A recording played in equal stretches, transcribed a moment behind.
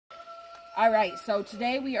All right, so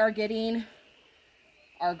today we are getting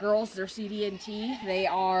our girls their CD&T. They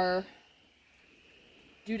are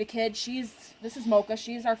due to kid. This is Mocha.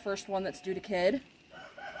 She's our first one that's due to kid.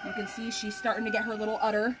 You can see she's starting to get her little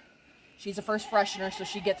udder. She's a first freshener, so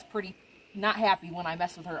she gets pretty not happy when I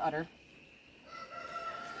mess with her udder.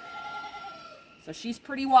 So she's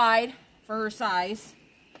pretty wide for her size.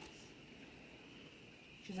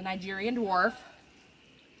 She's a Nigerian dwarf.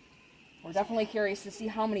 We're definitely curious to see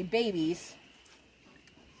how many babies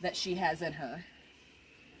that she has in her.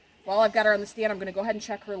 While I've got her on the stand, I'm going to go ahead and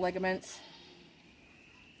check her ligaments.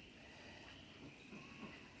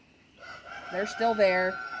 They're still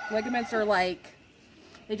there. Ligaments are like,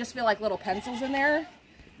 they just feel like little pencils in there.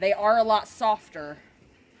 They are a lot softer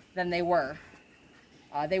than they were.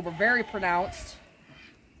 They were very pronounced.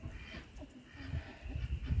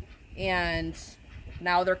 And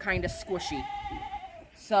now they're kind of squishy.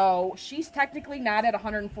 So she's technically not at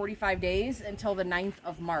 145 days until the 9th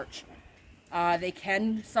of March. They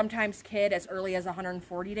can sometimes kid as early as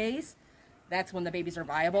 140 days. That's when the babies are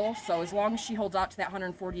viable. So as long as she holds out to that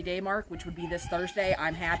 140 day mark, which would be this Thursday,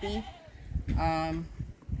 I'm happy.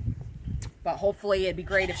 But hopefully it'd be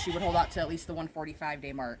great if she would hold out to at least the 145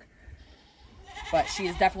 day mark. But she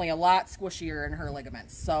is definitely a lot squishier in her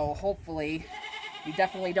ligaments. So hopefully, we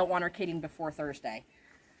definitely don't want her kidding before Thursday.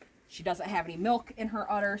 She doesn't have any milk in her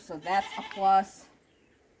udder, so that's a plus.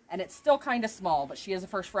 And it's still kind of small, but she is a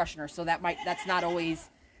first freshener, so that's not always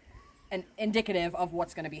an indicative of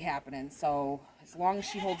what's going to be happening. So as long as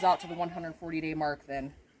she holds out to the 140 day mark,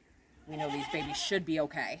 then we know these babies should be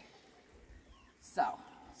okay. So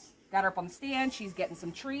got her up on the stand. She's getting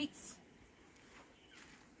some treats.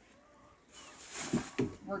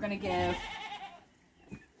 We're going to give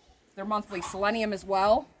their monthly selenium as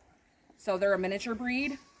well. So they're a miniature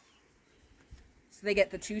breed. So they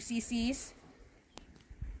get the 2 cc's.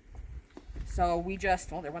 So we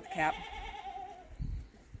just, well, there went the cap.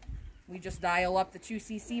 We just dial up the 2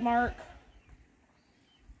 cc mark.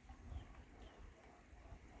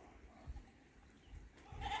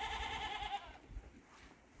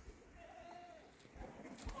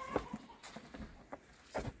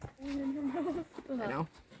 I know.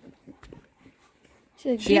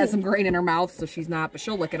 She has some grain in her mouth, so she's not, but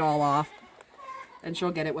she'll lick it all off. And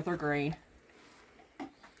she'll get it with her grain.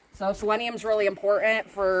 So selenium's really important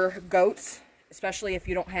for goats, especially if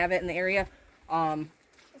you don't have it in the area.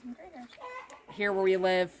 Here where we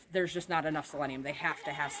live, there's just not enough selenium. They have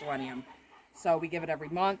to have selenium. So we give it every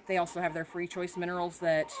month. They also have their free choice minerals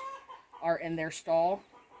that are in their stall.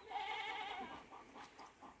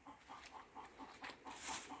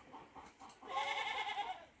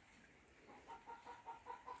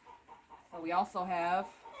 So we also have,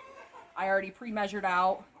 I already pre-measured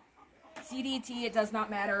out CD&T. It does not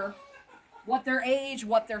matter what their age,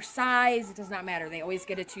 what their size, it does not matter. They always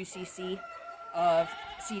get a 2 cc of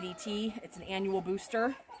CD&T. It's an annual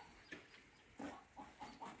booster. It's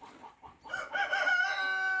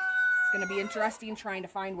going to be interesting trying to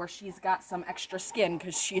find where she's got some extra skin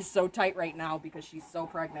because she's so tight right now because she's so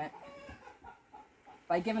pregnant.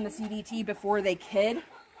 By giving the CD&T before they kid,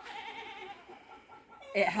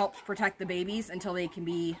 it helps protect the babies until they can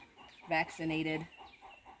be vaccinated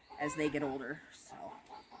as they get older. So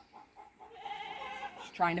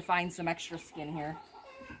just trying to find some extra skin here.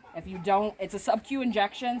 If you don't, it's a sub-Q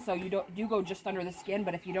injection, so you do go just under the skin,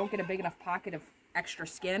 but if you don't get a big enough pocket of extra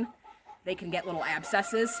skin, they can get little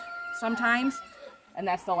abscesses sometimes, and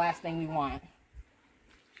that's the last thing we want.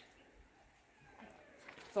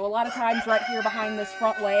 So a lot of times right here behind this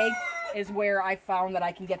front leg is where I found that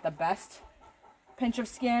I can get the best pinch of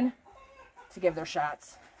skin to give their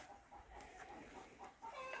shots.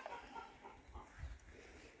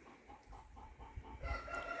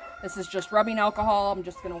 This is just rubbing alcohol. I'm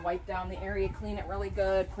just going to wipe down the area, clean it really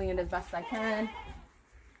good, clean it as best I can.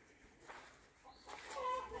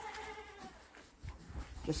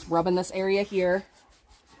 Just rubbing this area here.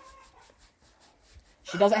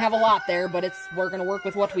 She doesn't have a lot there, but we're going to work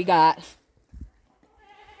with what we got.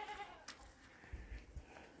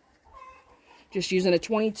 Just using a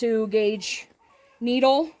 22 gauge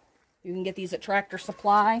needle. You can get these at Tractor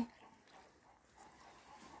Supply.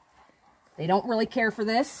 They don't really care for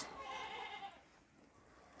this.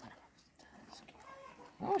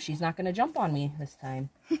 Oh, she's not going to jump on me this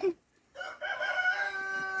time.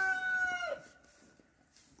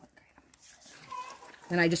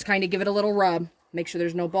 And I just kind of give it a little rub. Make sure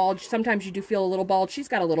there's no bulge. Sometimes you do feel a little bulge. She's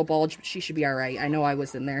got a little bulge, but she should be all right. I know I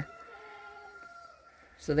was in there.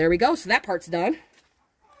 So there we go. So that part's done.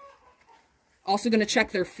 Also going to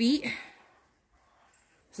check their feet.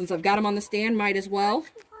 Since I've got them on the stand, might as well.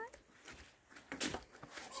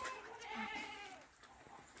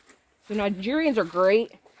 So Nigerians are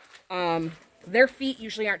great. Their feet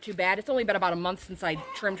usually aren't too bad. It's only been about a month since I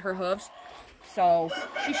trimmed her hooves, so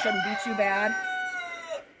she shouldn't be too bad.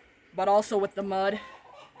 But also with the mud,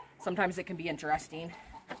 sometimes it can be interesting.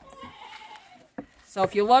 So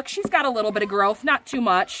if you look, she's got a little bit of growth, not too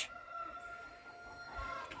much.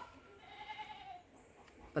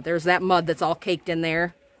 But there's that mud that's all caked in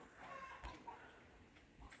there.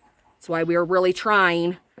 That's why we are really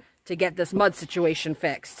trying to get this mud situation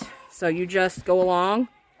fixed. So you just go along.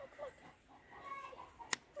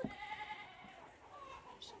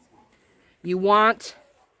 You want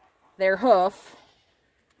their hoof,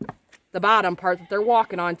 the bottom part that they're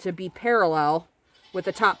walking on, to be parallel with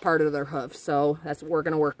the top part of their hoof. So that's what we're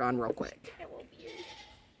going to work on real quick.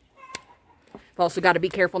 We've also got to be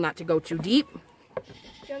careful not to go too deep. Do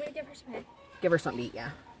you want me to give her some hay? Give her something to eat, yeah.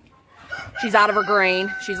 She's out of her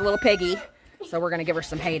grain. She's a little piggy. So we're going to give her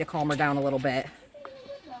some hay to calm her down a little bit.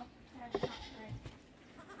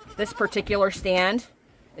 This particular stand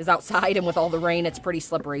is outside, and with all the rain, it's pretty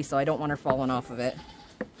slippery, so I don't want her falling off of it.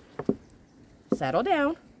 Settle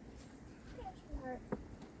down.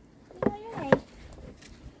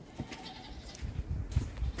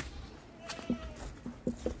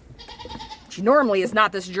 She normally is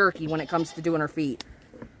not this jerky when it comes to doing her feet.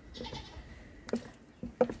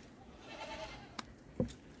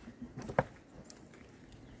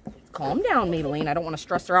 Calm down, Maybelline. I don't want to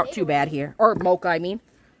stress her out too bad here. Or Mocha, I mean.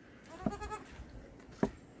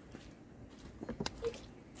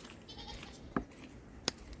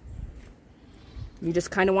 You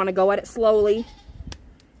just kind of want to go at it slowly.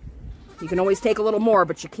 You can always take a little more,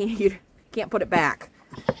 but you can't put it back.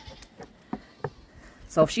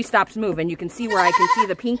 So if she stops moving, you can see where I can see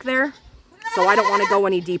the pink there. So I don't want to go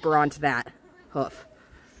any deeper onto that hoof.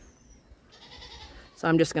 So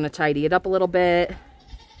I'm just going to tidy it up a little bit.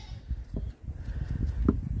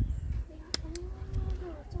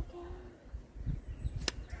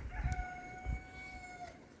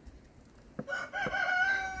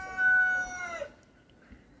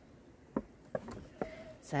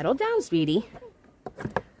 Settle down, sweetie.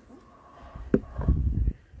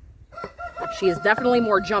 She is definitely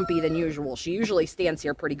more jumpy than usual. She usually stands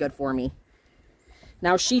here pretty good for me.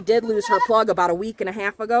 Now, she did lose her plug about a week and a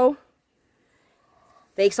half ago.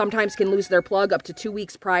 They sometimes can lose their plug up to 2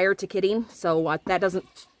 weeks prior to kidding, so that doesn't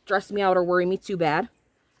stress me out or worry me too bad.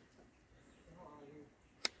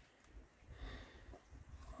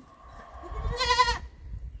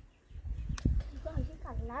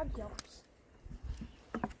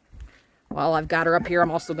 While I've got her up here, I'm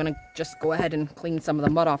also going to just go ahead and clean some of the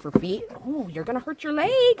mud off her feet. Oh, you're going to hurt your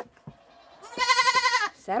leg.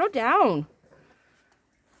 Settle down.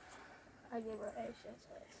 I gave her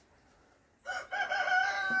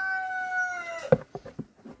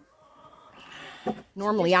a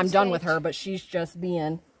Normally I'm done with her, but she's just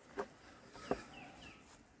being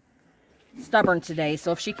stubborn today.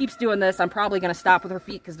 So if she keeps doing this, I'm probably going to stop with her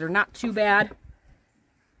feet because they're not too bad.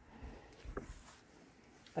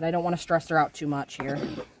 But I don't want to stress her out too much here.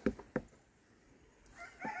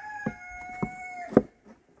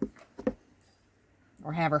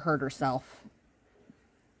 Or have her hurt herself.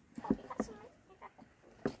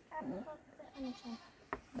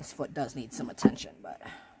 This foot does need some attention, but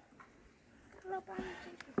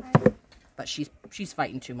she's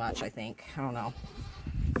fighting too much, I think. I don't know.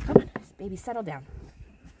 Come on, baby, settle down.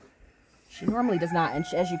 She normally does not, and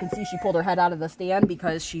as you can see, she pulled her head out of the stand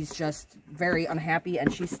because she's just very unhappy,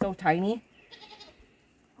 and she's so tiny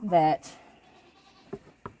that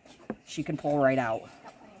she can pull right out.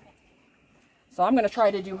 So I'm going to try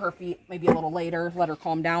to do her feet maybe a little later, let her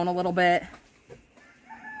calm down a little bit.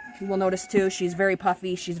 You will notice too, she's very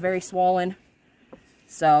puffy, she's very swollen.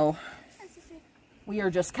 So we are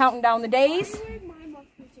just counting down the days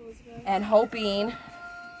and hoping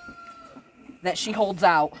that she holds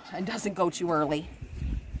out and doesn't go too early.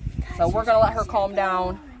 So we're going to let her calm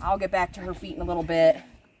down. I'll get back to her feet in a little bit.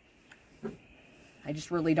 I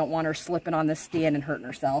just really don't want her slipping on this stand and hurting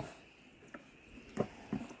herself.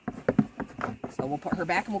 So we'll put her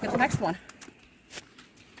back and we'll get the next one.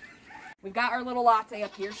 We've got our little latte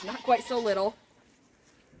up here. She's not quite so little.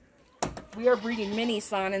 We are breeding mini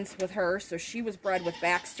Sonnens with her. So she was bred with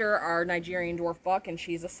Baxter, our Nigerian dwarf buck, and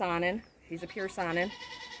she's a Sonnen. She's a pure Sonnen.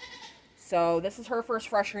 So this is her first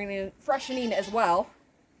freshening as well.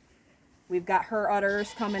 We've got her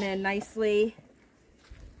udders coming in nicely.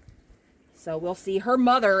 So we'll see. Her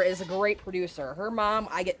mother is a great producer. Her mom,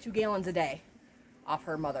 I get 2 gallons a day off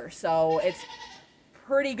her mother. So it's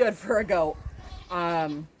pretty good for a goat.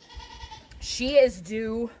 She is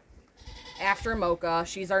due after Mocha.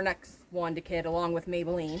 She's our next one to kid along with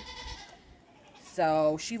Maybelline.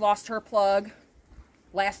 So she lost her plug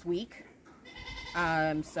last week.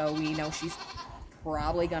 So we know she's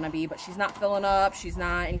probably gonna be, but she's not filling up. She's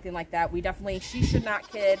not anything like that. She should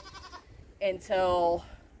not kid until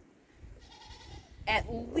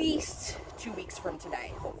at least 2 weeks from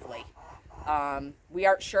today, hopefully. We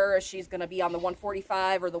aren't sure if she's gonna be on the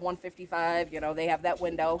 145 or the 155. You know, they have that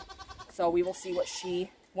window. So we will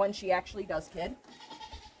see when she actually does kid.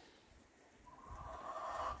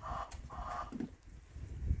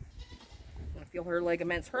 I feel her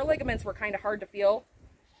ligaments. Her ligaments were kind of hard to feel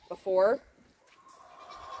before.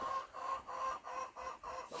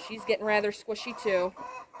 She's getting rather squishy too,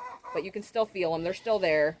 but you can still feel them. They're still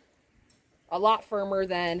there. A lot firmer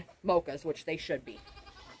than Mocha's, which they should be.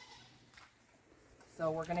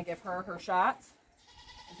 So we're going to give her her shots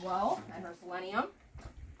as well, and her selenium.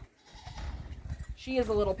 She is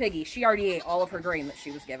a little piggy. She already ate all of her grain that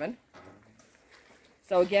she was given.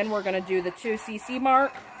 So again, we're going to do the 2 cc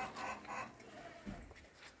mark.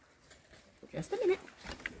 Just a minute.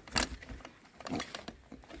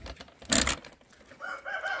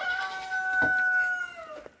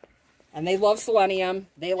 And they love selenium.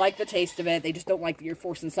 They like the taste of it. They just don't like that you're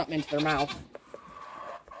forcing something into their mouth.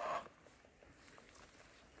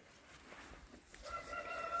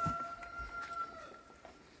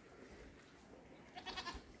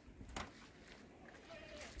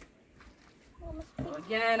 So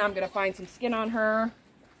again, I'm going to find some skin on her.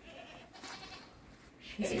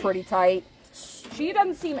 She's pretty tight. She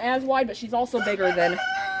doesn't seem as wide, but she's also bigger than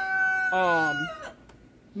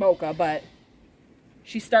Mocha, but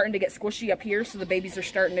she's starting to get squishy up here, so the babies are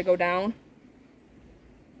starting to go down.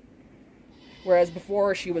 Whereas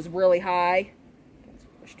before, she was really high.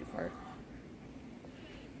 Don't push too far.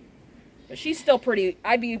 But she's still pretty.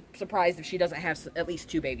 I'd be surprised if she doesn't have at least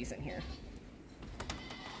 2 babies in here.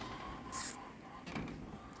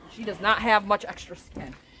 She does not have much extra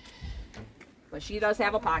skin. But she does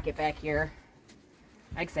have a pocket back here.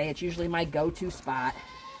 Like I say, it's usually my go-to spot.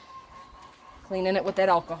 Cleaning it with that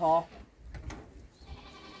alcohol.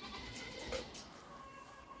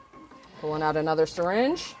 Pulling out another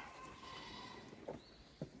syringe.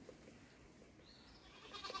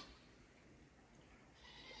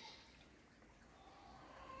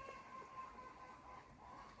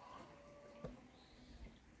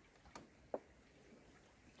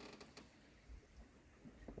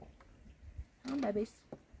 Come on, babies.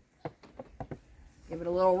 Give it a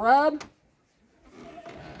little rub.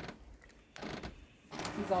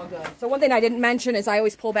 He's all good. So one thing I didn't mention is I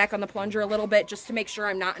always pull back on the plunger a little bit just to make sure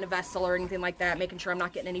I'm not in a vessel or anything like that, making sure I'm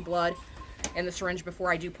not getting any blood in the syringe before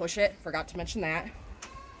I do push it. Forgot to mention that.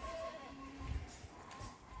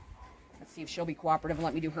 Let's see if she'll be cooperative and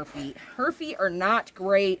let me do her feet. Her feet are not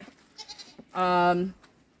great. They're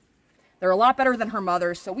a lot better than her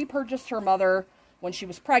mother's. So we purchased her mother when she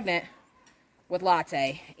was pregnant with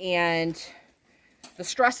Latte, and the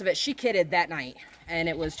stress of it, she kidded that night, and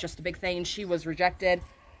it was just a big thing. She was rejected,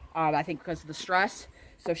 I think because of the stress.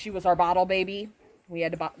 So she was our bottle baby. We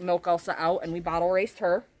had to milk Elsa out, and we bottle raised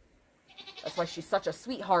her. That's why she's such a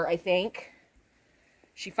sweetheart, I think.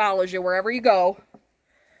 She follows you wherever you go.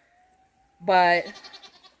 But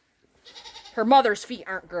her mother's feet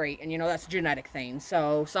aren't great, and you know, that's a genetic thing.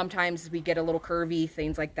 So sometimes we get a little curvy,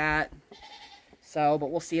 things like that. So,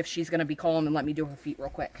 but we'll see if she's going to be calm and let me do her feet real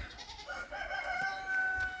quick.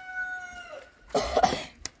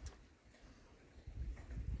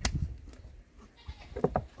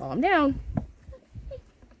 Calm down.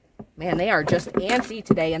 Man, they are just antsy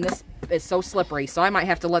today, and this is so slippery. So I might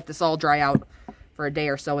have to let this all dry out for a day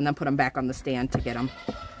or so and then put them back on the stand to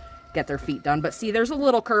get their feet done. But see, there's a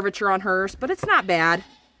little curvature on hers, but it's not bad.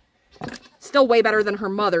 Still way better than her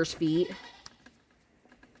mother's feet.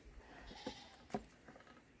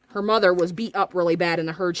 Her mother was beat up really bad in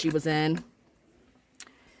the herd she was in,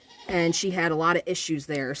 and she had a lot of issues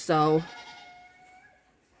there. So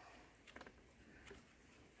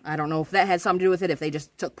I don't know if that had something to do with it, if they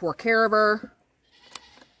just took poor care of her.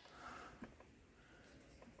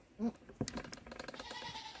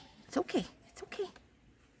 It's okay. It's okay.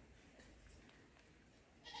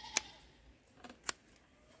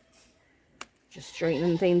 Just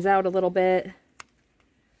straightening things out a little bit.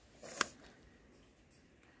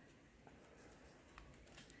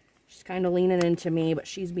 She's kind of leaning into me, but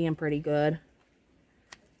she's being pretty good.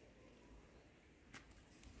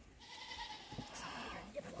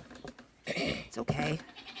 It's okay.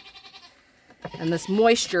 And this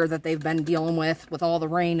moisture that they've been dealing with all the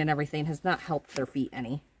rain and everything, has not helped their feet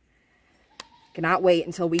any. Cannot wait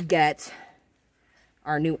until we get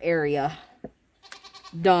our new area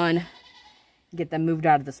done. Get them moved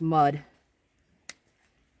out of this mud.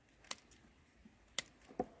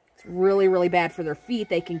 It's really, really bad for their feet.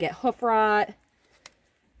 They can get hoof rot.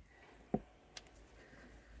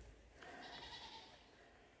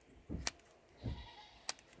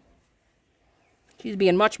 She's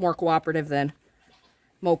being much more cooperative than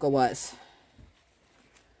Mocha was.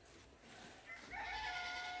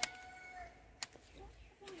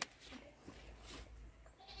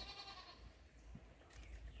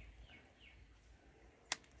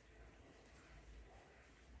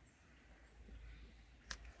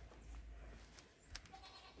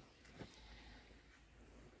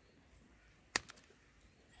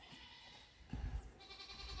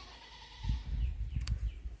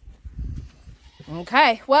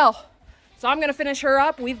 Okay, well, so I'm going to finish her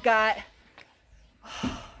up. We've got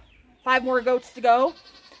 5 more goats to go.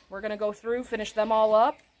 We're going to go through, finish them all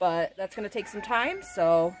up, but that's going to take some time.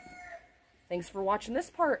 So thanks for watching this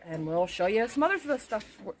part, and we'll show you some other stuff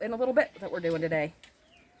in a little bit that we're doing today.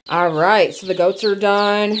 All right, so the goats are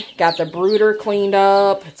done. Got the brooder cleaned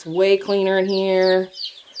up. It's way cleaner in here.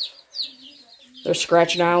 They're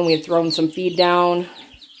scratching around. We had thrown some feed down.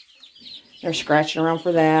 They're scratching around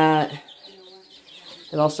for that.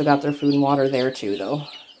 They've also got their food and water there too, though.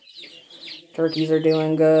 Turkeys are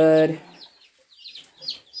doing good.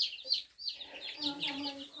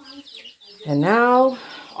 And now,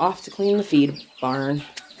 off to clean the feed barn.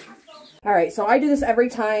 All right, so I do this every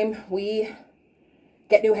time we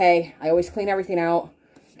get new hay. I always clean everything out.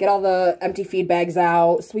 Get all the empty feed bags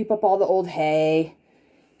out. Sweep up all the old hay.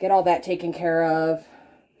 Get all that taken care of.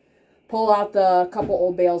 Pull out the couple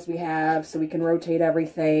old bales we have so we can rotate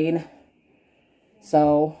everything.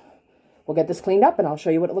 So we'll get this cleaned up and I'll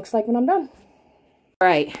show you what it looks like when I'm done. All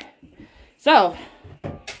right, so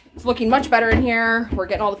it's looking much better in here. We're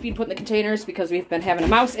getting all the feed put in the containers because we've been having a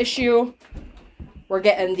mouse issue. We're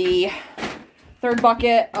getting the 3rd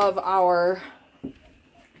bucket of our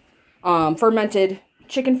fermented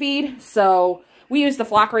chicken feed. So we use the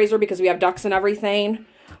flock raiser because we have ducks and everything.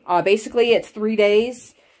 Basically, it's 3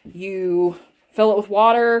 days. You fill it with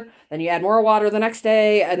water, then you add more water the next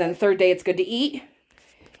day, and then the 3rd day it's good to eat.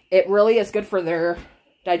 It really is good for their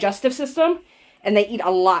digestive system, and they eat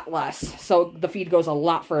a lot less, so the feed goes a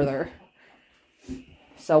lot further.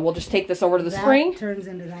 So we'll just take this over to the spring. Turns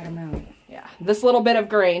into that amount. Yeah, this little bit of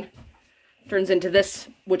grain turns into this,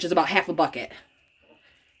 which is about half a bucket.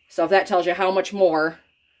 So if that tells you how much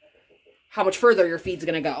further your feed's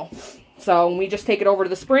gonna go. So we just take it over to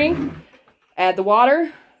the spring, add the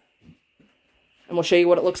water, and we'll show you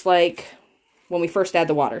what it looks like when we first add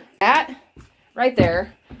the water. That right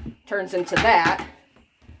there turns into that,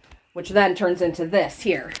 which then turns into this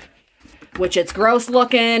here, which it's gross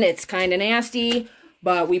looking. It's kind of nasty,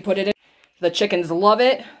 but we put it in. The chickens love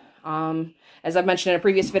it. As I've mentioned in a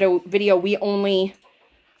previous video, we only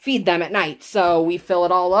feed them at night. So we fill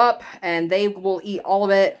it all up and they will eat all of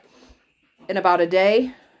it in about a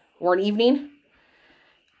day or an evening.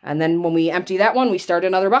 And then when we empty that one, we start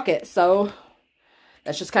another bucket. So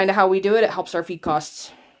that's just kind of how we do it. It helps our feed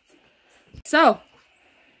costs. So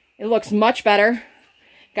it looks much better.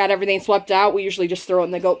 Got everything swept out. We usually just throw it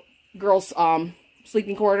in the girls'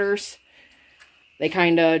 sleeping quarters. They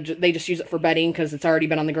just use it for bedding because it's already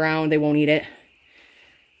been on the ground. They won't eat it.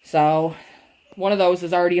 So one of those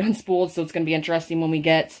is already unspooled, so it's going to be interesting when we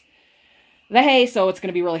get the hay. So it's going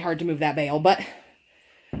to be really hard to move that bale, but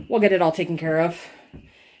we'll get it all taken care of.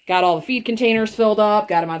 Got all the feed containers filled up.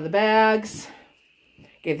 Got them out of the bags.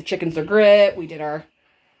 Gave the chickens their grit. We did our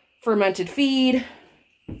fermented feed.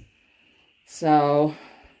 So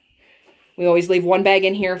we always leave one bag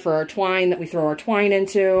in here for our twine that we throw our twine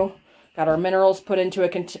into. Got our minerals put into a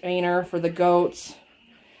container for the goats.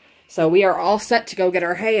 So we are all set to go get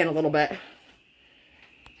our hay in a little bit.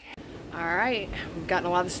 All right, we've gotten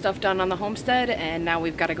a lot of stuff done on the homestead, and now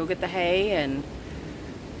we've got to go get the hay. And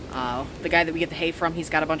the guy that we get the hay from, he's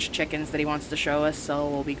got a bunch of chickens that he wants to show us, so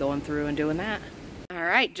we'll be going through and doing that. All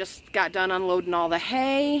right, just got done unloading all the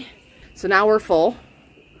hay. So now we're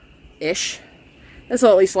full-ish. This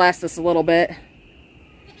will at least last us a little bit.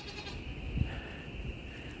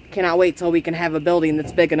 Cannot wait till we can have a building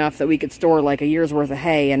that's big enough that we could store like a year's worth of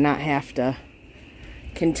hay and not have to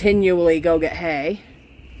continually go get hay.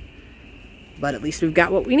 But at least we've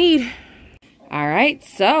got what we need. All right,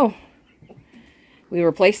 so we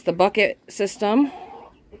replaced the bucket system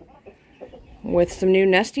with some new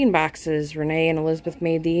nesting boxes. Renee and Elizabeth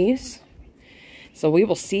made these. So we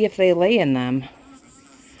will see if they lay in them.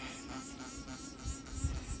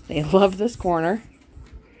 They love this corner.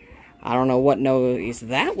 I don't know what noise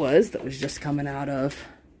that was just coming out of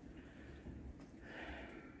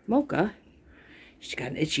Mocha. She's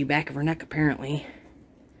got an itchy back of her neck, apparently.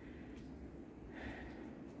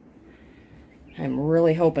 I'm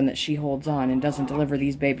really hoping that she holds on and doesn't deliver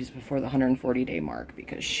these babies before the 140-day mark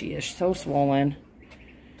because she is so swollen.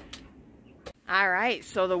 All right,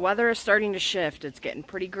 so the weather is starting to shift. It's getting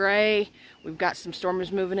pretty gray. We've got some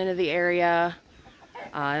storms moving into the area.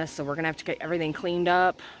 So we're going to have to get everything cleaned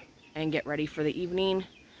up and get ready for the evening.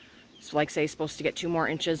 So like I say, supposed to get 2 more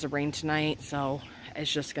inches of rain tonight. So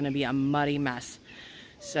it's just going to be a muddy mess.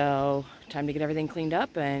 So time to get everything cleaned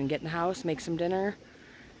up and get in the house, make some dinner.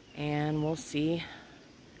 And we'll see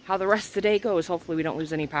how the rest of the day goes. Hopefully we don't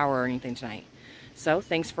lose any power or anything tonight. So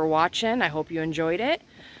thanks for watching. I hope you enjoyed it.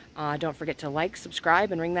 Don't forget to like,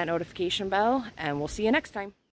 subscribe, and ring that notification bell. And we'll see you next time.